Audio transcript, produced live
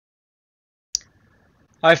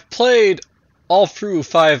I've played all through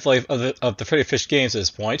 5 like of the Freddi Fish games at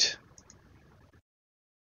this point,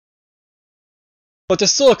 but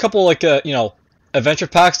there's still a couple like adventure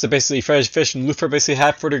packs that basically Freddi Fish and Lufer basically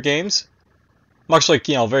have for their games. Much like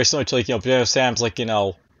very similar to like Potato Sam's like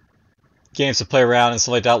games to play around and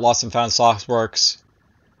stuff like that. Lost and Found Softworks.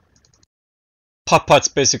 Putt Putt's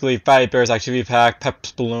basically Fatty Bear's activity pack.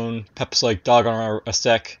 Pep's Balloon. Pep's like dog on a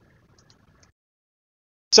stick.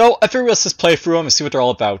 So I figured let's just play through them and see what they're all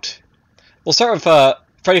about. We'll start with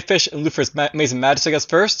Freddi Fish and Lufer's Amazing Madness, I guess,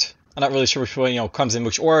 first. I'm not really sure which one comes in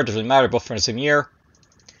which order. It doesn't really matter. Both from the same year.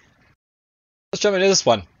 Let's jump into this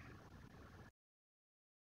one.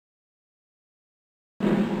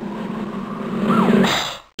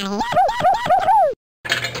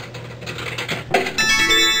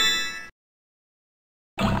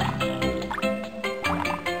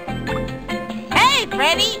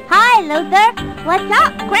 Freddi? Hi, Luther. What's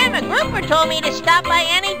up? Grandma Grouper told me to stop by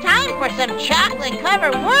any time for some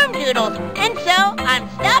chocolate-covered worm doodles, and so I'm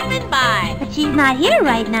stopping by. But she's not here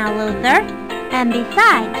right now, Luther. And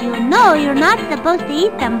besides, you know you're not supposed to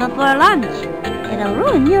eat them before lunch. It'll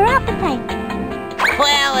ruin your appetite.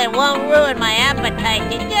 Well, it won't ruin my appetite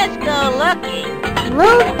to just go looking.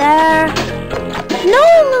 Luther! No,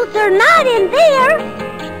 Luther, not in there!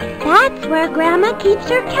 That's where Grandma keeps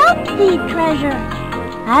her kelp seed treasure.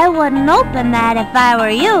 I wouldn't open that if I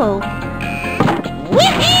were you.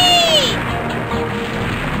 Whee!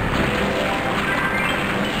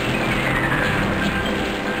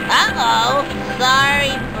 Uh-oh.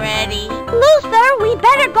 Sorry, Freddi. Luther, we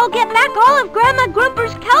better go get back all of Grandma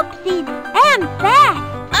Grouper's kelp seeds, and fast.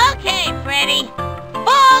 Okay, Freddi.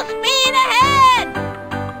 Full speed ahead!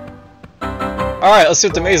 Alright, let's see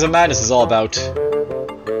what the Maze of Madness is all about.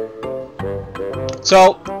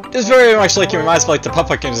 So, this very much like it reminds me of like the Putt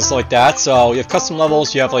Putt games and stuff like that. So you have custom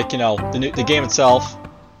levels, you have like the game itself.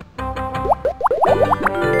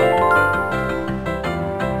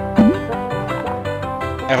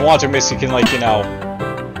 And if you want to, basically you can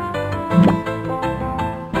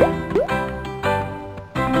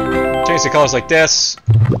change the colors like this.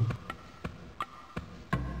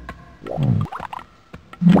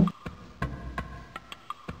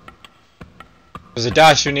 There's a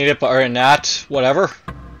dash if you need it, but other than that, whatever.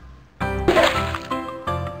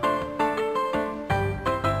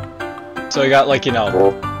 So you got like,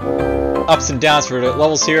 ups and downs for the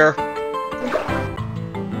levels here.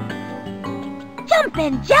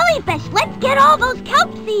 Jumpin' jellyfish, let's get all those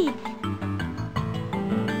kelp seeds!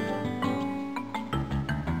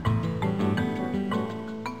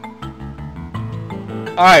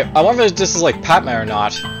 Alright, I wonder if this is like Pac-man or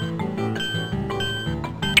not.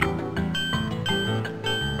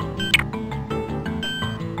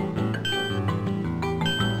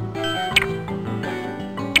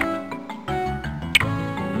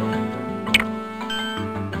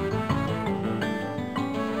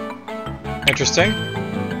 Interesting.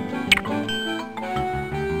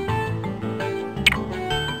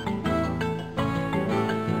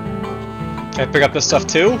 Can I pick up this stuff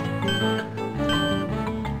too?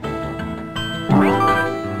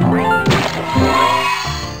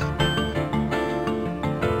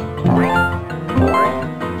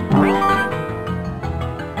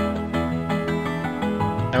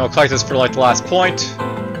 And we'll collect this for like the last point.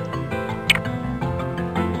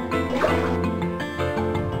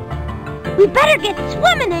 We better get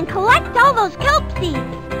swimming and collect all those kelp seeds.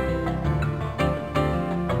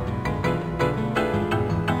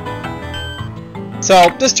 So,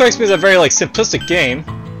 this strikes me as a very like simplistic game.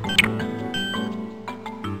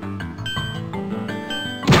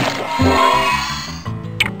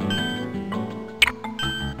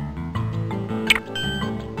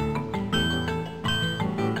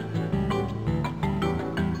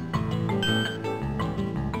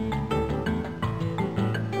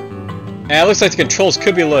 And it looks like the controls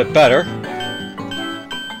could be a little bit better.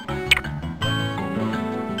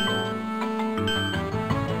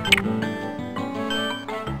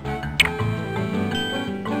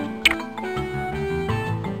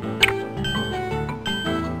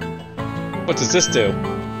 What does this do?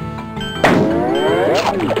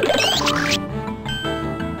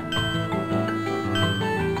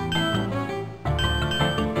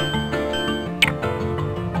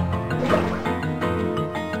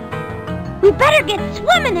 We better get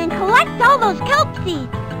swimming and collect all those kelp seeds.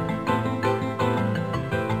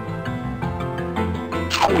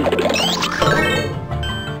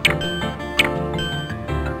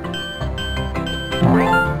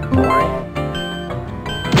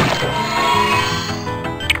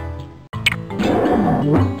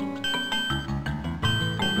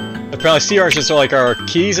 Apparently sea urchins are like our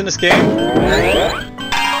keys in this game.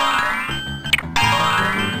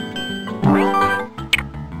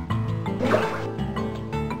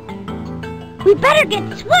 better get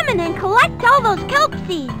swimming and collect all those kelp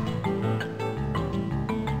seeds.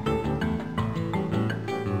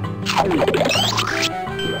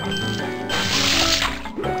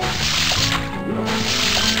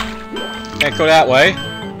 Can't go that way.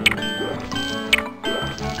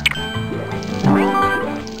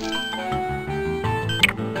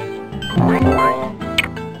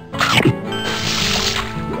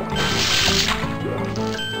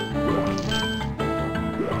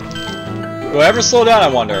 Will I ever slow down, I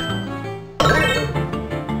wonder?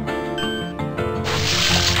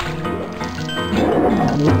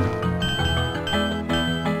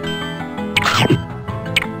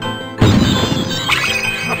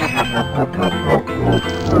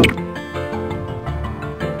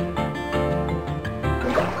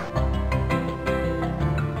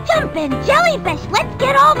 Jumpin' jellyfish, let's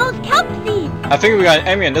get all those kelp seeds. I think we got an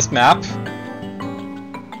enemy on this map.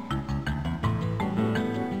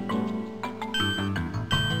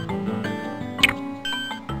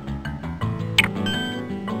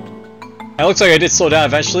 It looks like I did slow down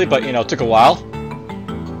eventually, but you know, it took a while.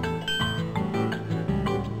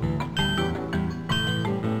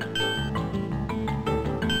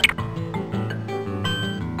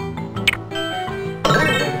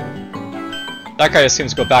 That guy just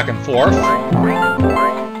seems to go back and forth.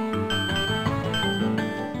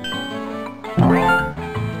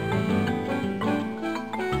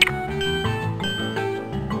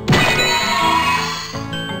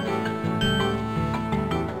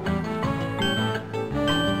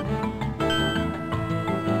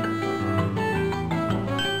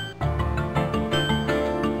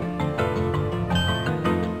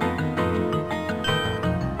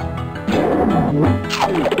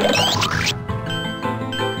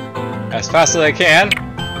 As fast as I can.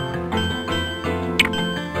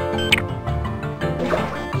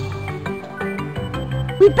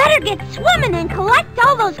 We better get swimming and collect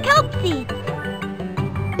all those kelp seeds.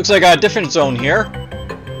 Looks like I got a different zone here.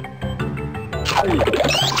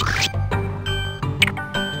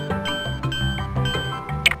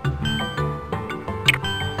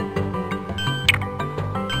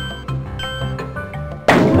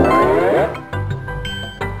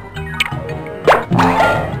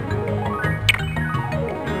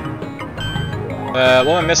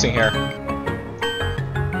 What am I missing here?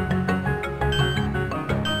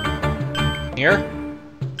 Here?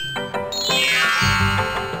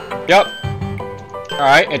 Yep.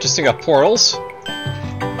 Alright, interesting. Got portals.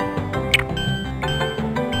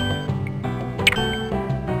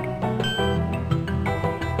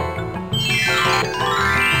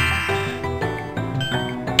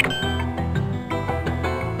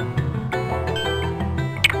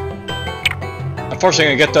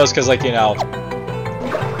 Unfortunately, I'm gonna get those because, like, you know,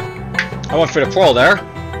 I went for the portal there.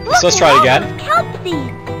 So let's try it again.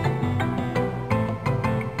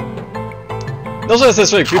 Those are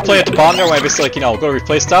this way. If you play at the bottom there, when I basically, like, you know, go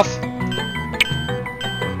replace stuff.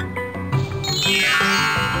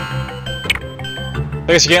 I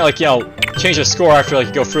guess you can't, like, you know, change the score after, like,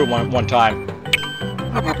 you go through it one time.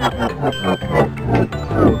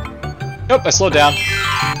 Nope, I slowed down.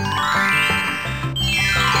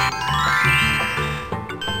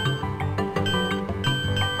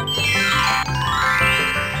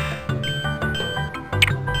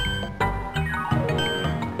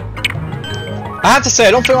 I have to say,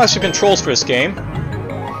 I don't feel much the controls for this game.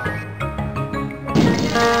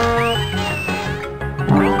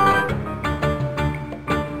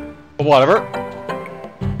 But whatever.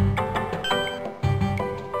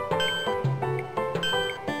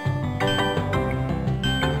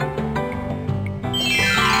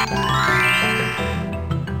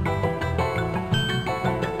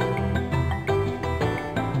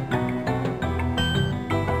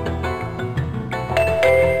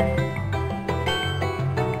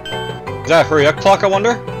 Is that a hurry up clock, I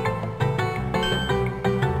wonder?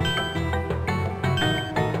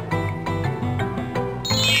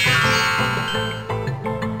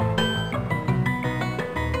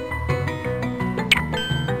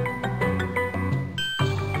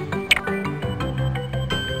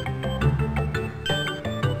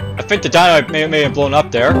 I think the dynamite may have blown up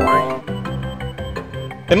there.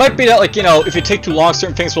 It might be that, like, you know, if you take too long,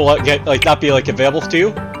 certain things will get, like, not be, like, available to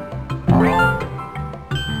you.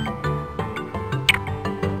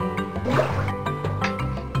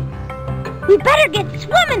 We better get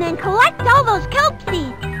swimming and collect all those kelp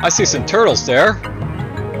seeds. I see some turtles there.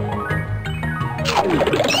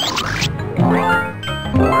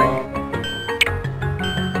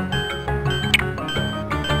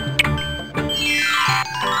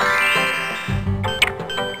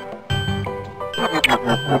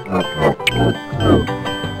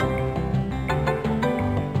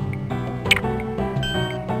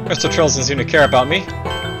 so Trail doesn't seem to care about me.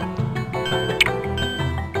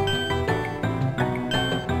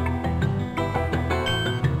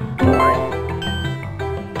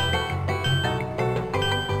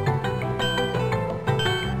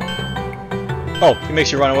 Oh, he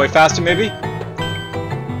makes you run away faster, maybe?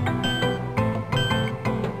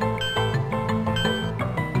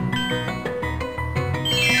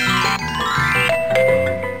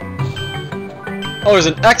 Oh, there's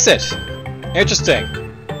an exit! Interesting.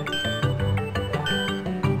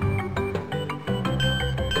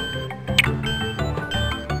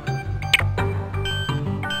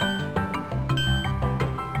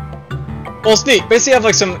 Well, it's neat. Basically, I have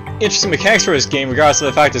like some interesting mechanics for this game, regardless of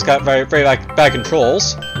the fact it's got very bad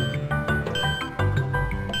controls.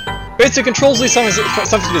 Basic controls leave something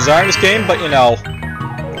to desire in this game, but you know,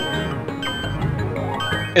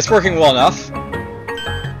 it's working well enough.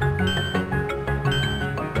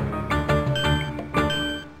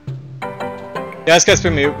 Yeah, this guy's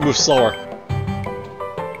making me move slower.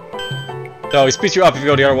 So he speeds you up if you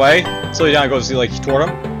go the other way. Slow you down and goes like toward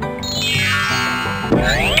him.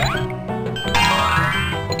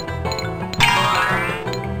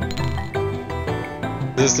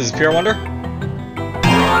 Does this disappear, I wonder?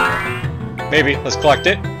 Maybe. Let's collect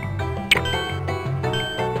it.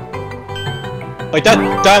 Like that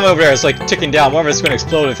diamond over there is like ticking down. Wonder if it's going to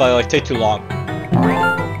explode if I like take too long.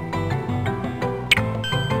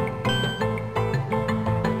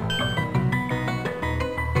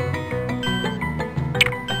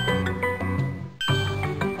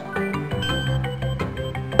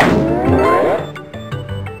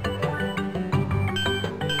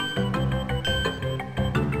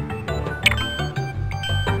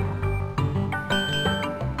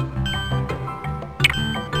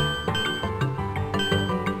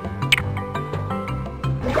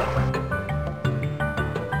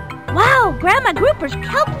 Wow, Grandma Grouper's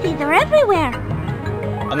kelp seeds are everywhere.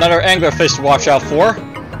 Another anglerfish to watch out for.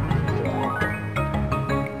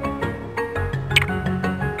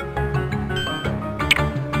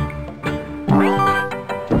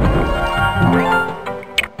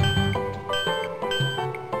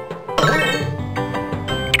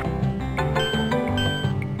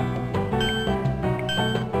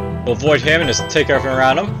 We'll avoid him and just take everything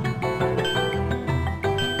around him.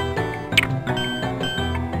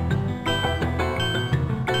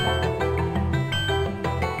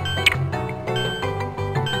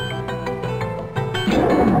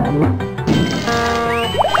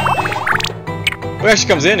 He actually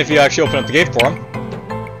comes in if you actually open up the gate for him.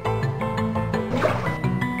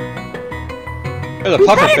 There's a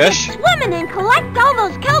pufferfish. We better get swimming and collect all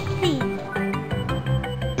those kelp seeds.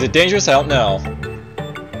 Is it dangerous? I don't know.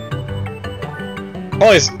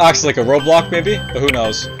 Probably acts like a roadblock, maybe, but who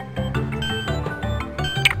knows?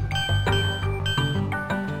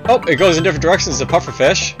 Oh, it goes in different directions. The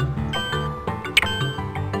pufferfish.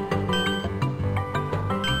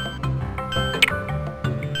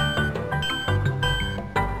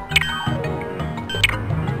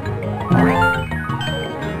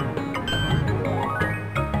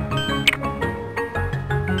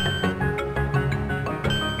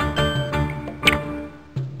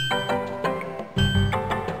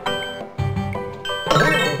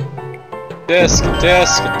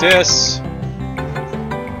 Disc.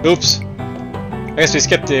 Oops. I guess we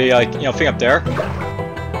skipped the, thing up there.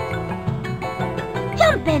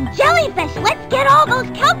 Jumpin' jellyfish, let's get all those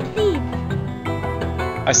kelp seeds.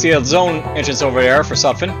 I see a zone entrance over there for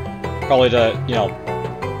something. Probably to,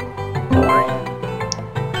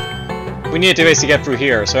 we need to basically get through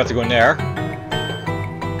here, so I have to go in there.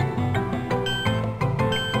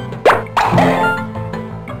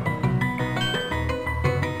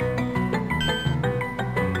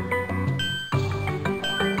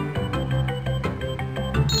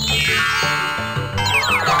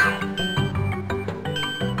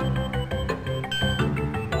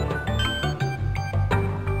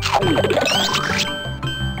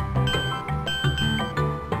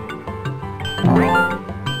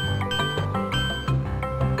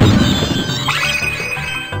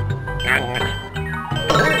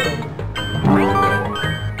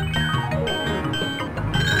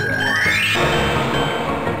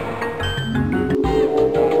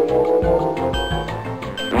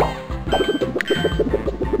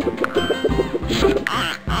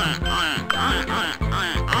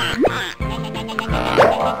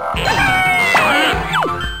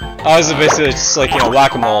 Oh, this is basically just like,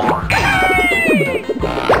 whack-a-mole.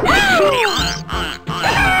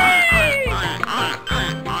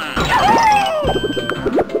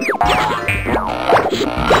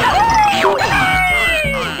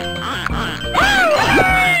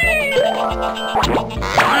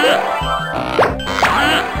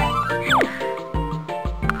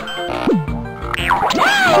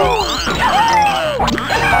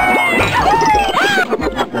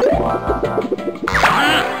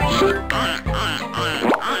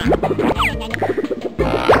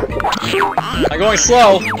 going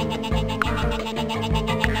slow.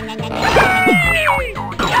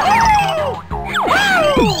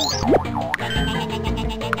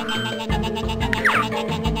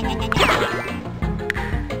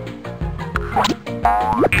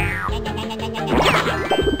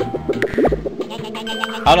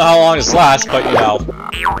 I don't know how long this lasts, but you know.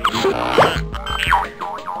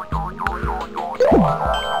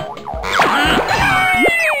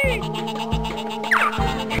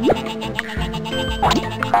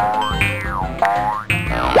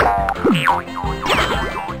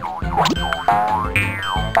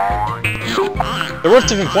 They're worth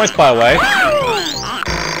different points, by the way.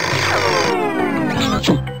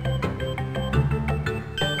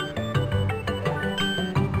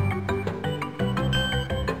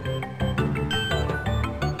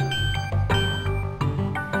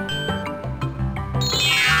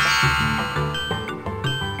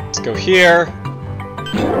 Let's go here.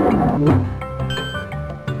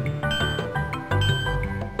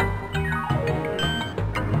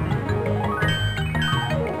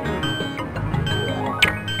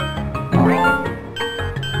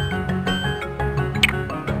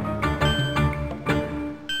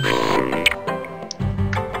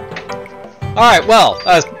 Alright, well,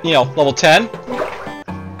 that's, you know, level 10.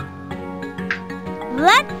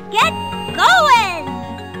 Let's get going!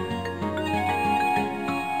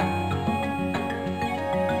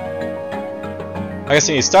 I guess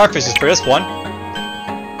you need starfishes for this one.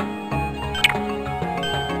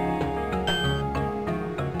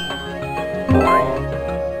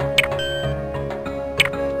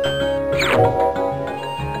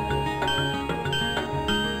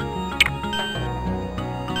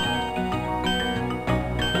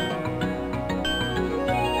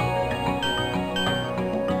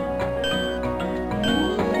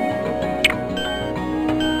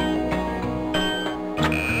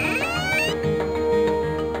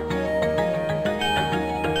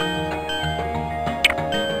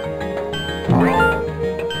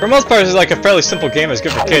 For the most part, it's like a fairly simple game. It's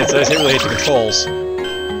good for kids. I just really hate the controls.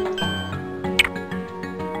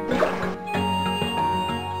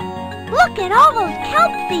 Look at all those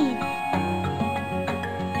kelp seeds!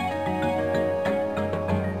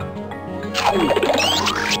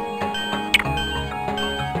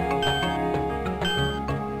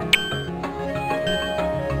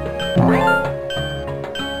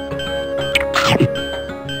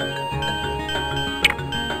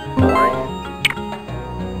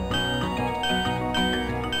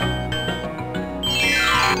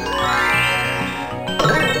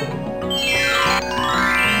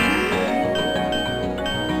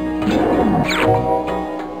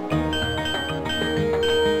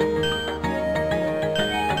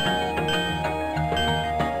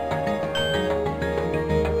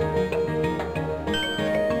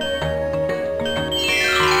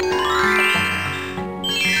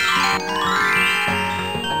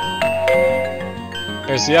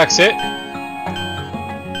 There's the exit.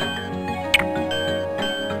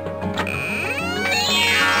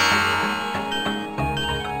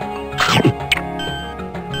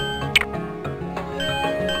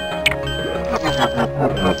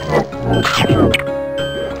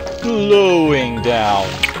 Slowing down.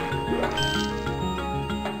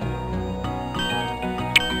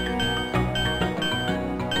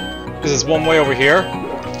 This is one way over here.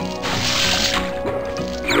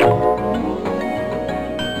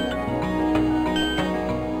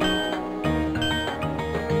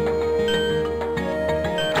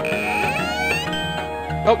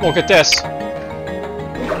 Oh, look at this.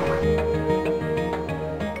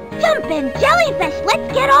 Jumpin' jellyfish,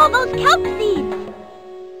 let's get all those kelp seeds!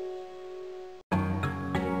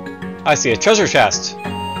 I see a treasure chest.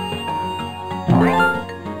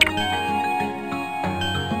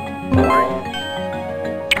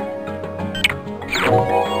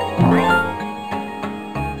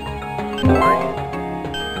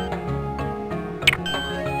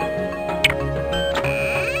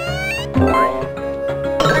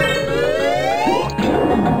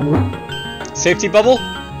 Safety bubble?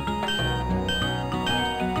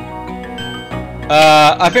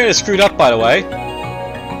 I think it's screwed up, by the way.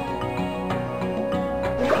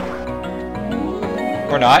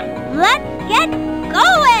 Or not. Let's get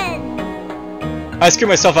going! I screwed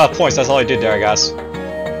myself out of points, that's all I did there, I guess.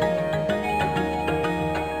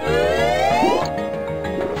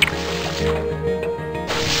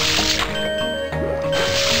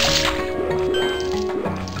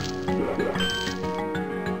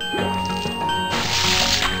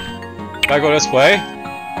 Can I go this way?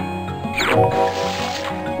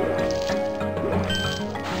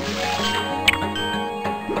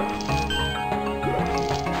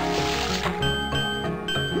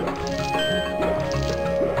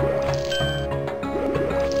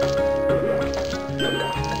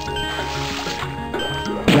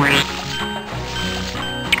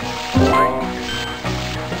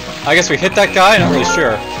 I guess we hit that guy? Not really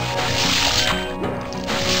sure.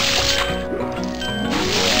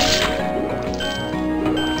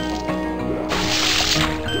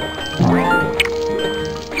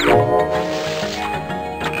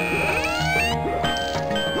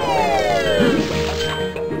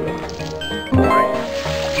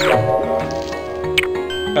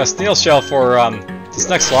 Got a snail shell for this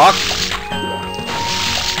next lock.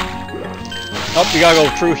 Oh, we gotta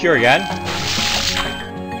go through here again.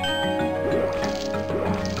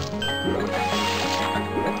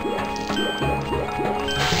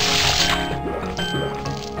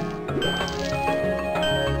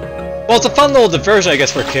 Well, it's a fun little diversion, I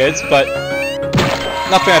guess, for kids, but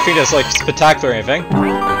nothing I think that's like spectacular or anything.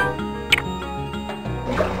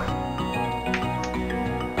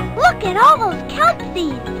 Look at all those kelp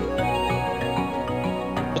seeds.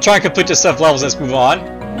 We'll try and complete this set of levels and let's move on.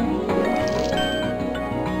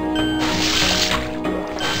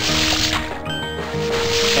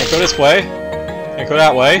 Can't go this way. Can't go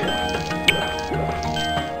that way.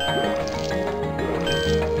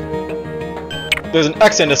 There's an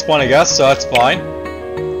X in this one, I guess, so that's fine.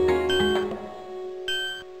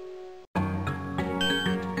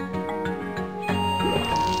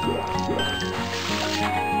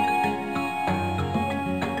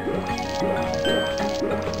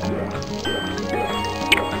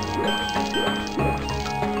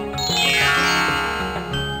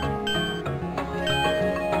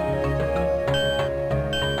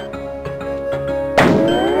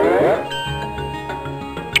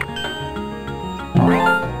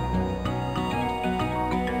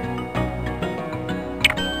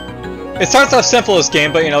 It starts off simple, this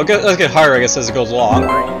game, but you know, it does get harder, I guess, as it goes along.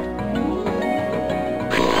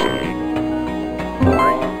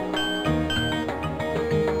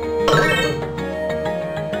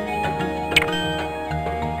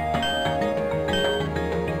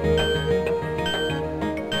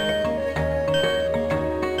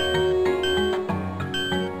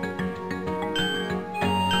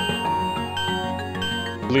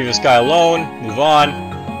 Leave this guy alone, move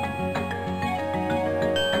on.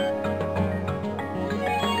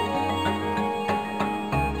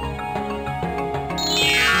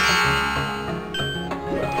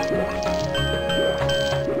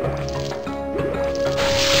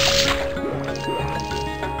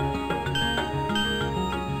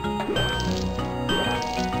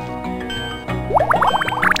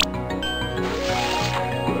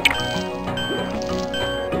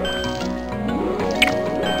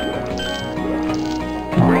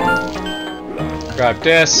 Grab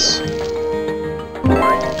this.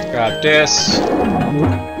 Grab this.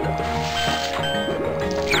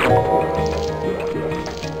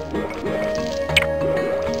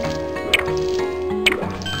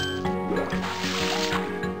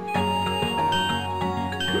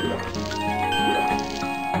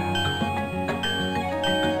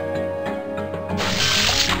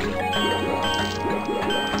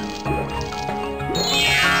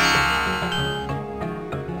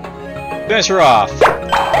 Finish her off.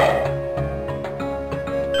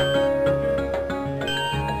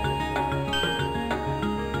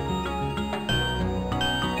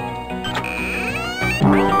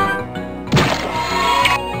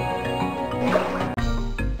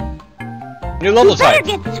 New level type.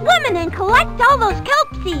 You better get swimming and collect all those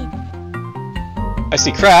kelp seeds. I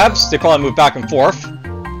see crabs. They probably move back and forth,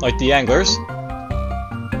 like the anglers.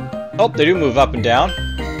 Oh, they do move up and down.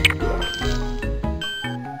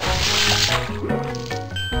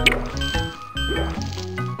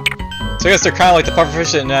 So I guess they're kind of like the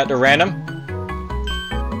pufferfish in that they're random.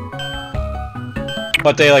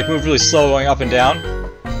 But they like move really slow going up and down.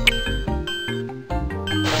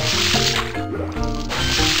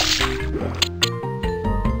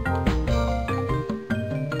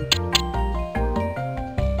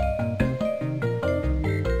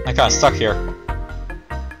 I'm kind of stuck here.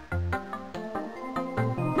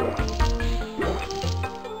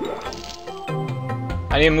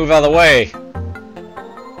 I need to move out of the way.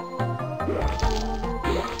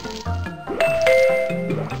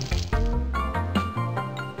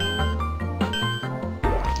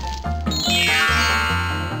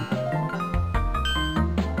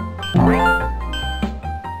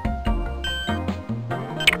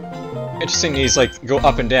 Interesting, these like go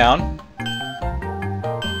up and down.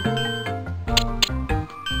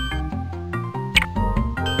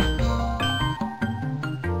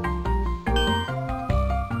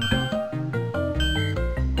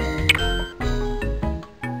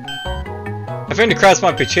 I think the crabs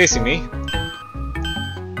might be chasing me.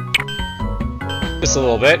 Just a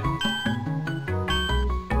little bit.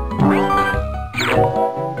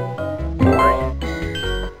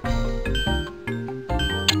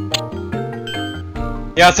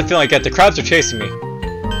 Yeah, that's the feeling I get. The crabs are chasing me.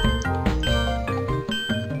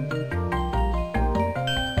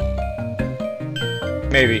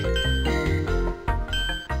 Maybe.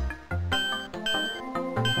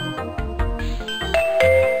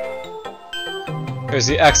 There's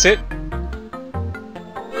the exit.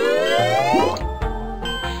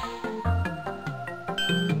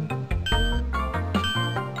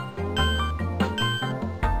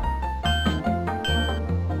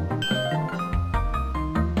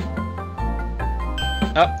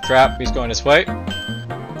 Oh, crap, he's going this way.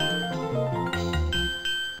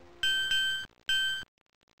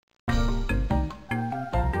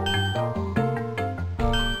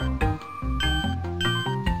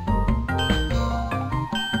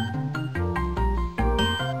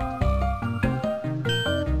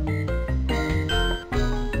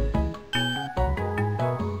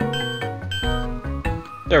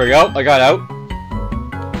 There we go, I got out.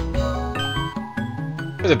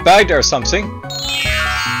 There's a bag there or something.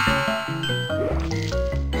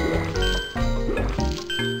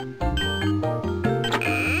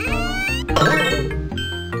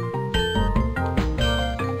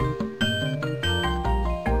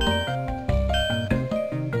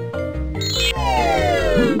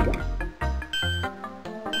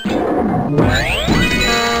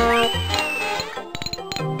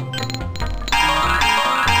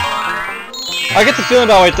 I get the feeling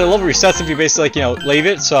about like the level resets if you basically like, you know, leave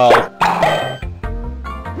it, so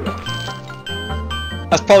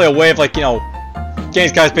that's probably a way of like, you know,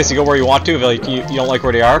 games guys basically go where you want to if like you don't like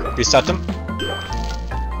where they are, reset them.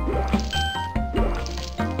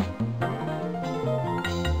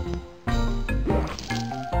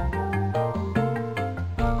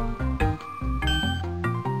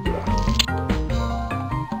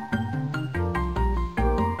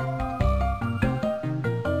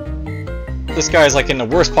 This guy is like in the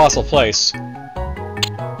worst possible place. But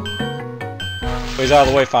he's out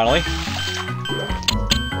of the way finally.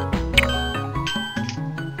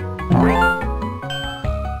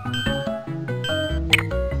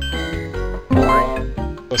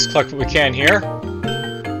 Let's collect what we can here.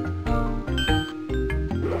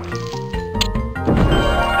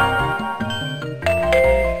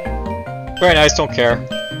 Very nice, don't care.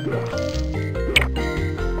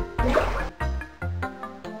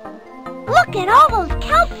 Look at all those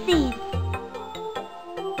kelp seeds!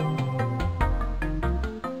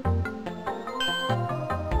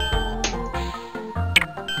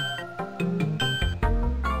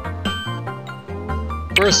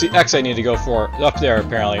 Where's the X I need to go for? Up there,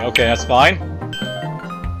 apparently. Okay, that's fine.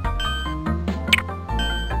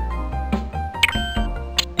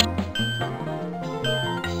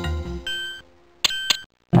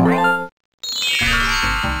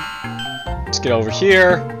 Let's get over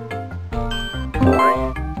here.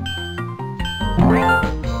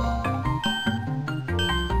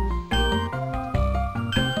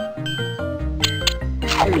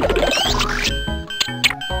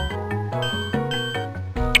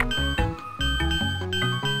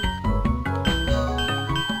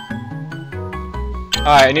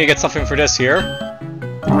 Alright, I need to get something for this here.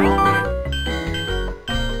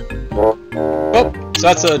 Oh, so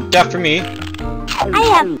that's a death for me. I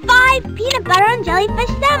have 5 peanut butter and jellyfish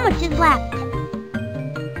sandwiches left.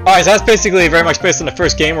 Alright, so that's basically very much based on the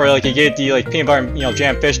first game where like you gave the like peanut butter and, you know,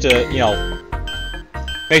 jam fish to, you know,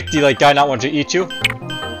 make the like guy not want to eat you.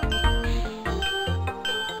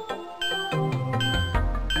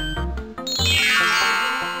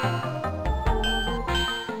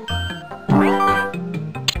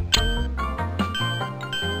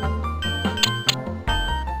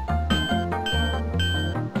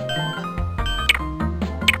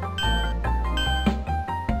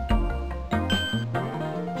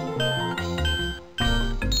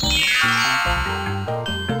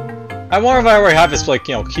 I wonder if I already have this, like,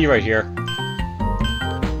 you know, key right here.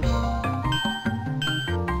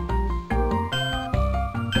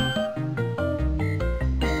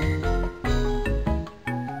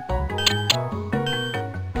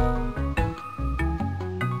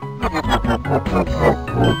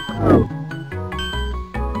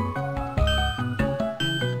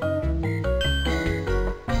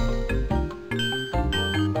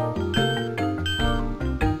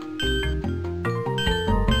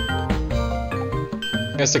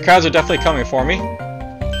 Yes, the crowds are definitely coming for me.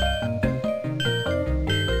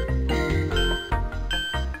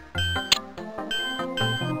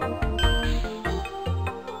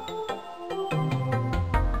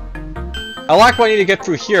 I like what I need to get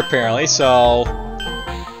through here apparently, so...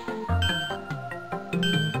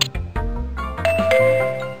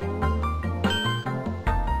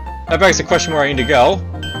 that begs the question where I need to go.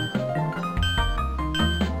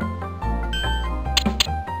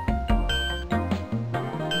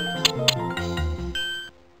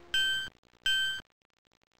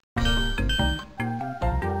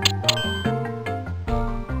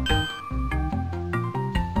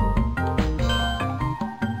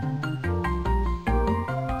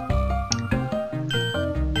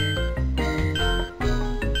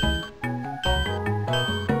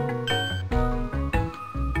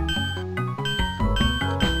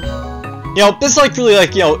 You know, this like really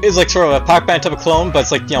like, you know, is like sort of a Pac-Man type of clone, but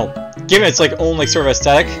it's like, you know, given its like own like sort of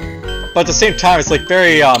aesthetic. But at the same time, it's like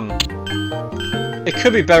very it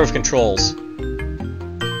could be better with controls.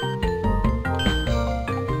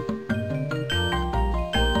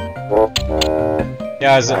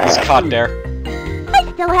 Yeah, it's caught there.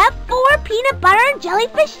 I still have 4 peanut butter and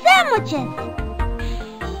jellyfish sandwiches.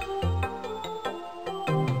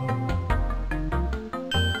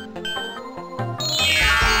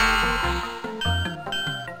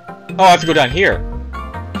 Oh, I have to go down here.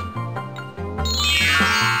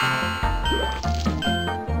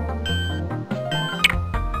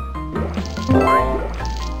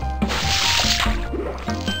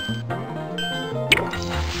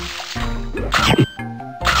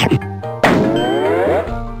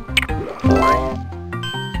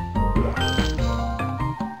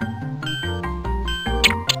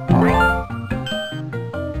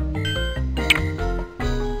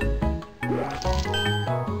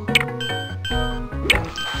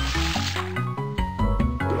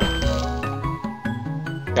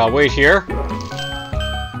 Gotta wait here.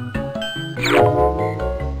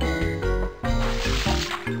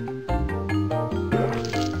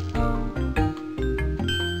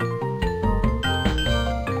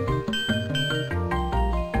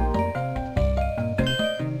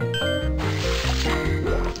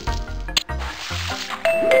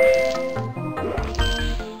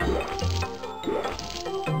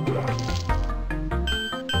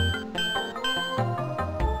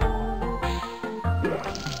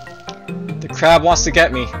 Crab wants to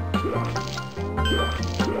get me.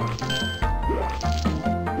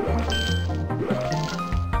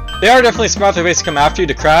 They are definitely smart to basically come after you,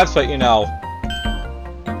 the crabs, but you know.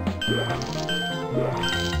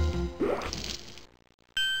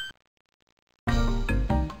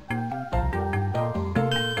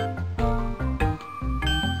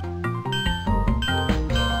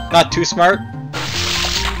 Not too smart.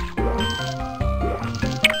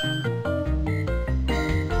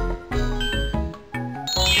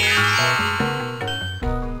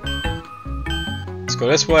 Go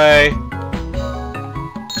this way.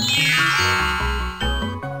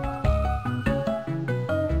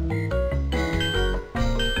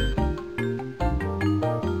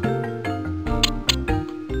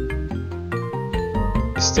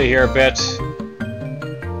 Stay here a bit.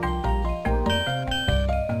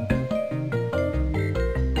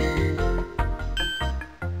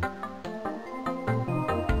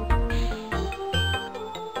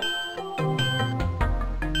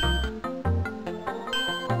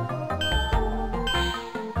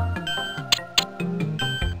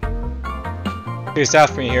 Chase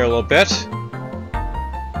after me here a little bit.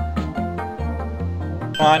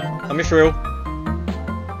 Come on, let me through.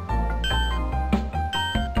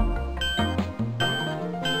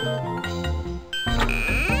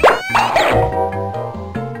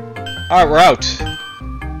 Alright, we're out.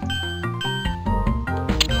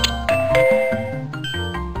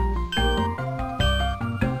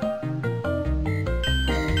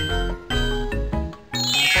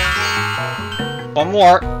 One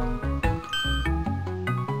more.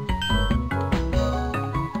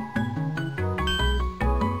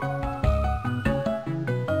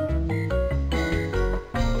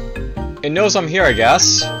 It knows I'm here, I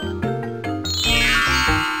guess.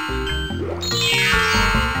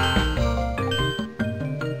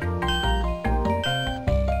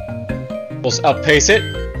 We'll outpace it.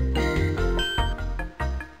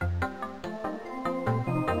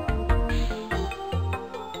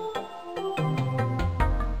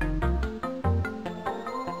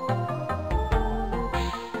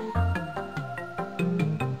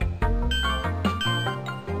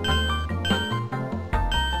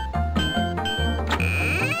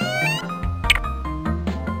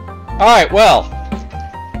 Alright, well.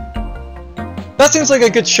 That seems like a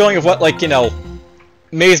good showing of what, like, you know,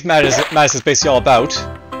 Maze Madness is basically all about.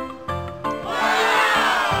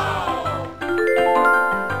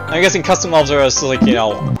 I'm guessing custom levels are just like, you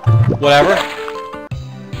know, whatever.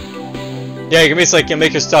 Yeah, you can basically like, you know,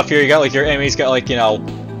 make your stuff here. You got like your enemies, got like, you know,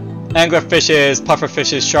 angler fishes, puffer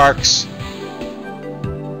fishes, sharks.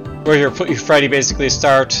 Where you put your Freddy basically to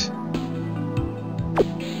start.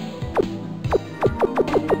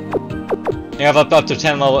 You have up to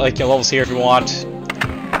 10 level, like, you know, levels here if you want.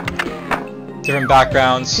 Different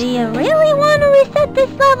backgrounds. Do you really want to reset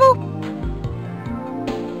this level?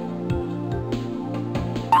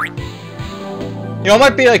 You know, it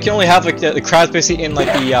might be like you only have like the crabs basically in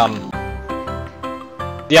like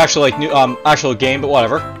the actual like new actual game, but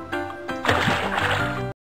whatever.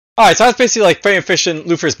 Alright, so that's basically like Freddi Fish and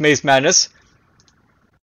Lufer's Maze Madness.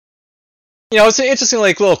 You know, it's an interesting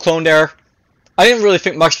like little clone there. I didn't really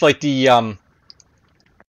think much of, like, the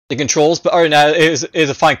controls, but other than that, it is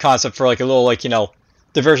a fine concept for, like, a little, like,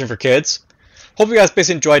 diversion for kids. Hope you guys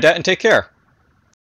basically enjoyed that, and take care.